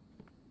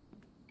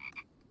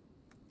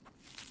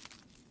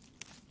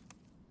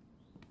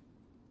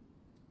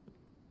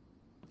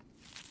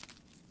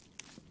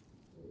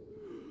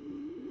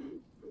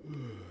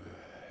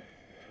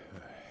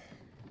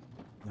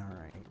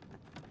 Alright.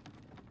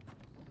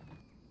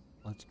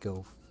 Let's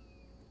go.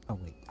 Oh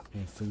wait, we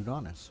have food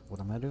on us. What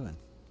am I doing?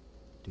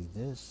 Do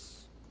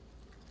this.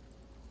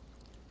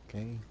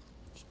 Okay,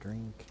 let's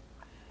drink.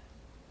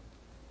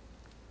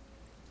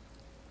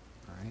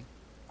 Alright.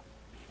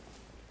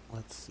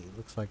 Let's see,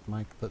 looks like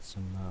Mike put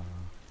some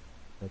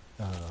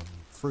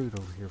fruit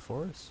over here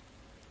for us.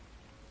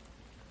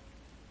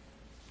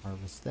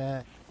 Harvest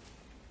that.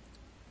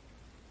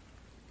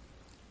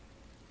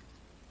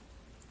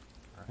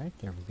 Alright,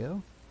 there we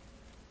go.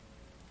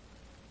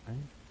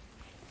 Alright.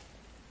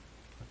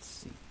 Let's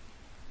see.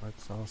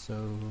 Let's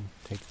also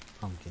take the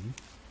pumpkin.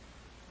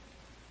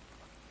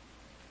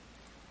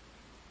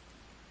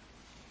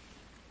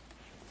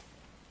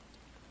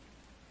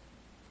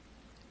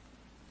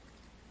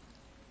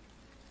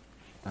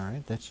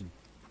 Alright, that should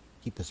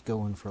keep us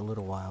going for a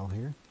little while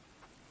here.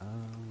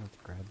 Let's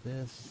grab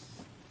this.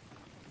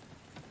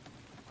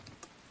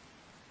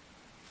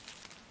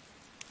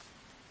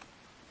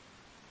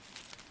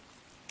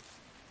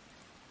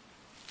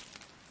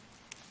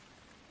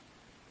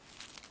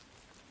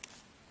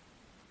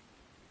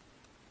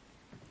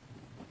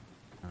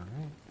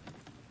 Alright.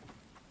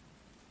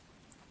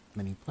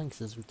 Many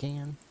planks as we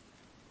can.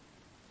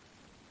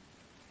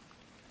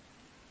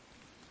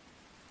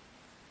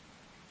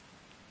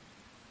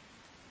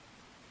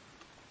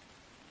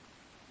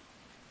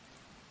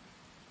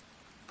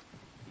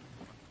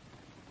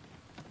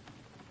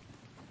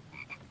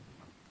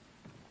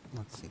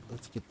 Let's see,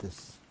 let's get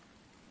this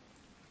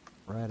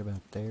right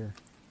about there.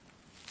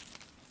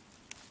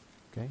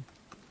 Okay.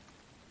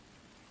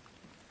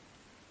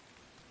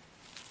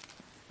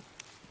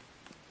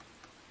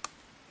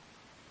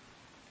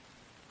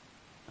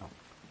 Oh.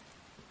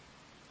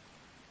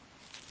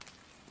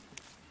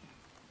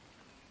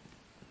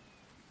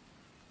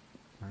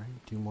 Alright,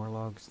 2 more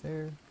logs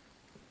there.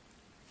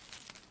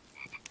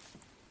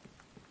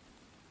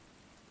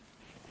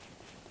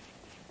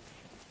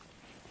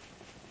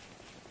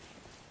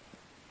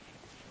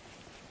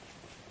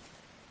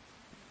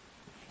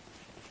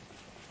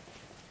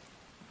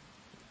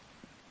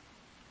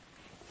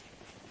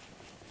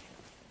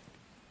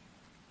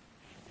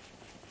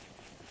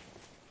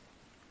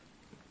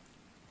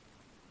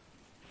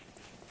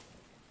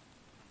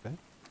 Okay.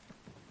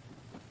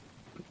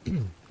 There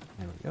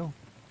we go.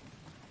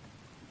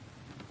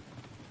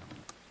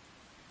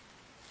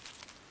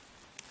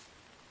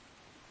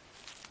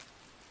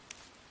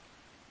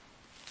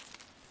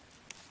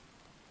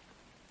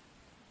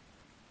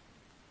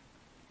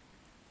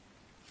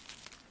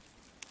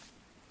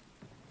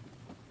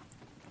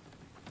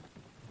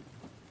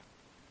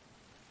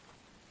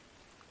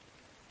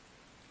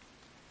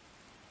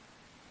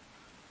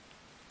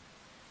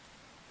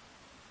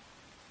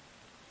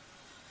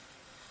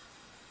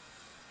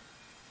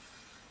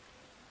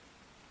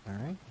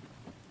 Alright.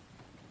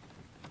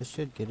 This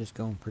should get us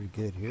going pretty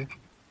good here.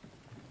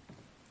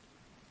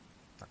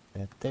 Park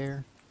that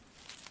there.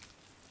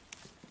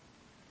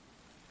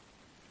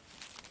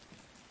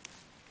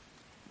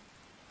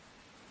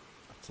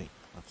 Let's see.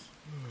 Let's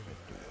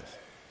do this.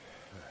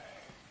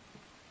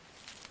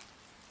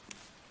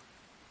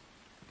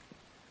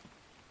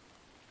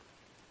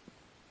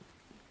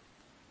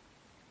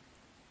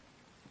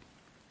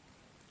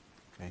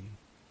 Okay.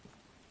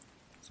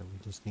 So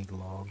we just need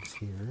logs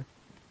here.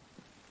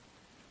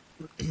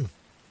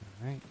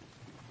 Alright.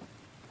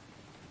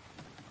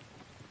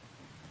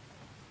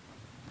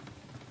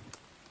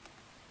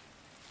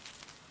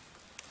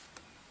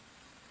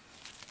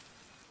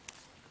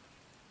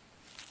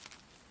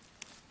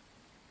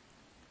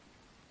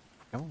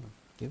 Come on,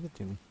 give it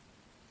to me.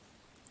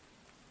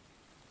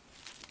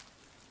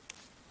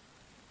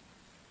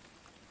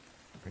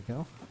 There we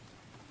go.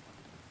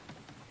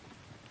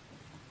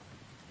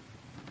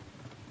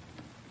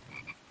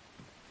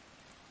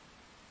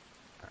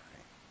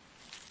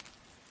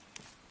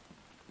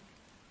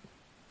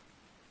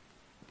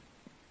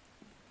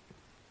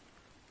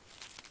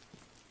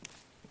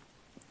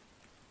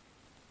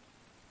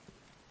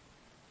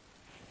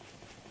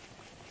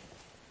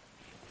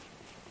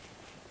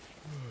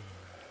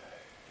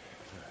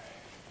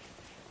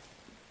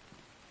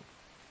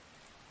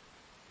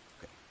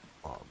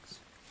 Logs.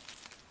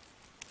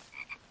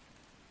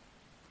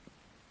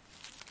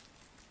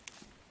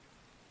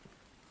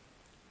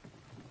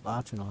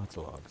 Lots and lots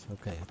of logs.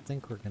 Okay, I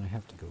think we're gonna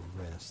have to go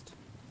rest.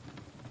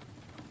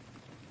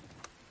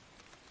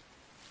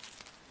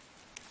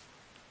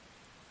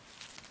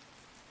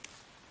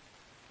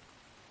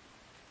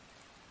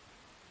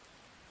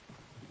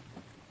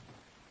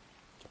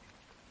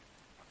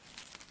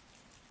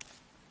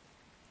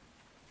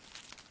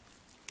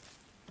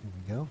 There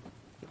we go.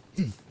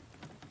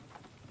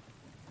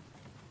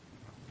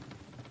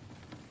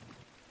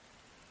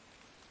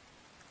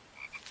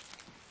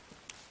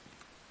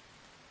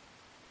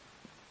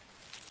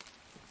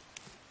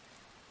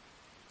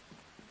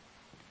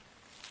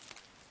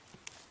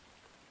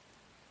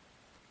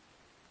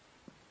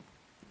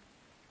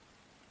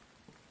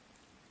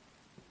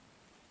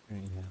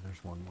 Yeah,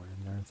 there's one more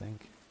in there, I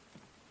think.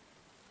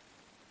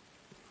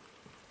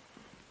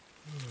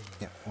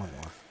 Yeah, one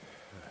more.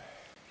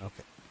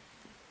 Okay.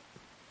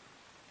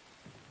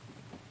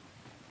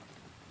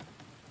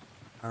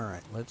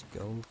 Alright, let's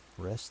go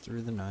rest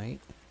through the night.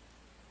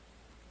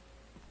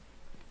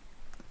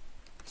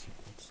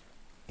 Let's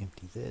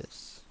empty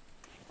this.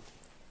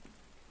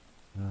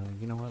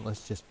 You know what?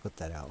 Let's just put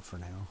that out for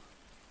now.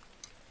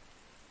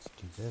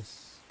 Let's do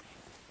this.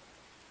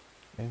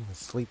 Okay, let's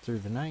sleep through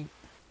the night.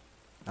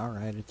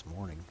 Alright, it's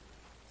morning.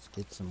 Let's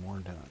get some more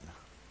done.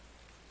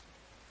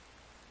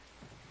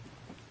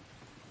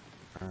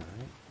 Alright.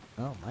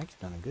 Oh, Mike's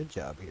done a good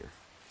job here.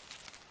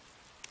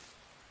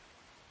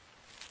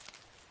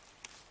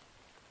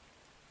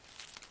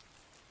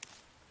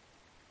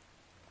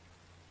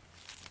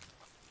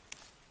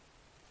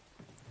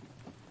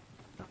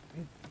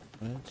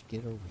 Let's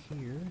get over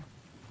here.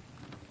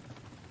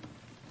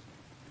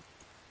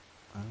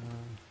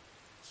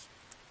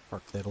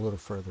 Park that a little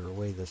further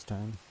away this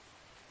time.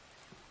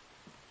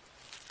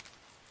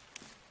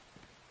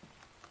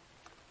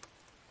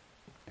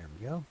 There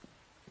we go.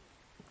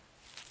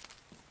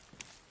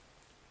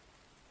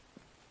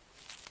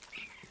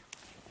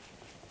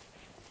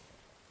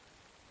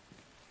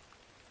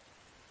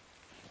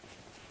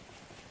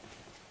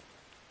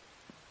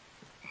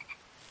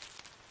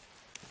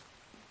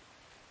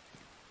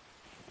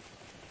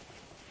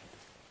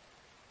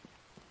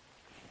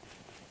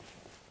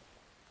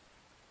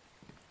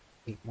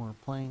 Eight more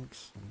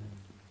planks and then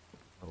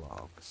the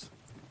logs.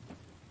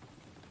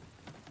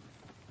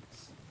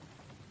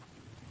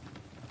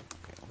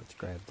 Okay, let's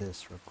grab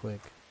this real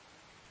quick.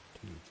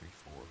 2, 3,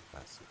 4,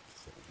 5, 6,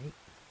 7,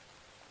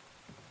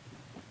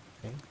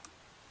 8. Okay.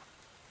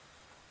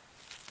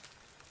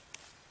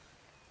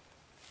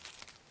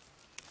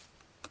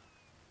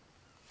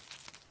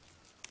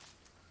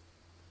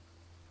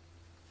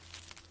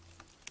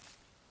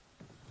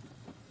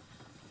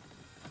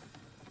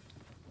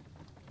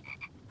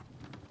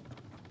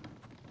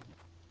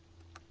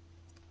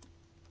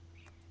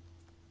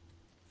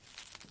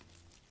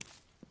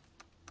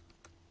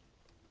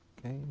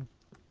 Okay.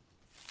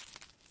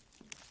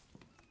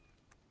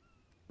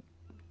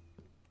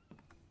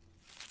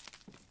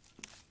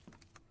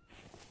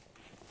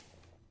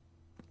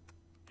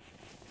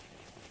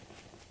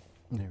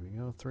 There we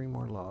go, 3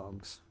 more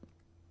logs.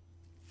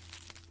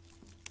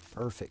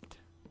 Perfect.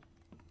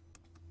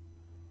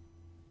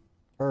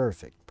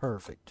 Perfect,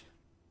 perfect.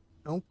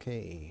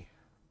 Okay.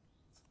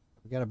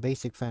 We got a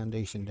basic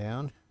foundation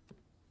down.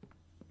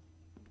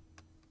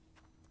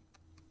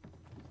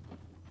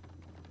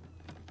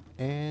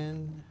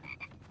 And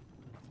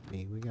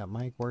we got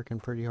Mike working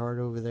pretty hard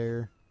over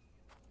there.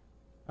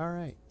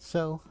 Alright,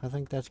 so I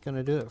think that's going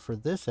to do it for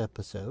this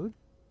episode.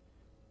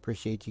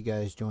 Appreciate you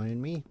guys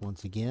joining me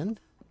once again.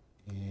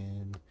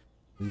 And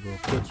we will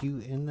catch you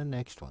in the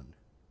next one.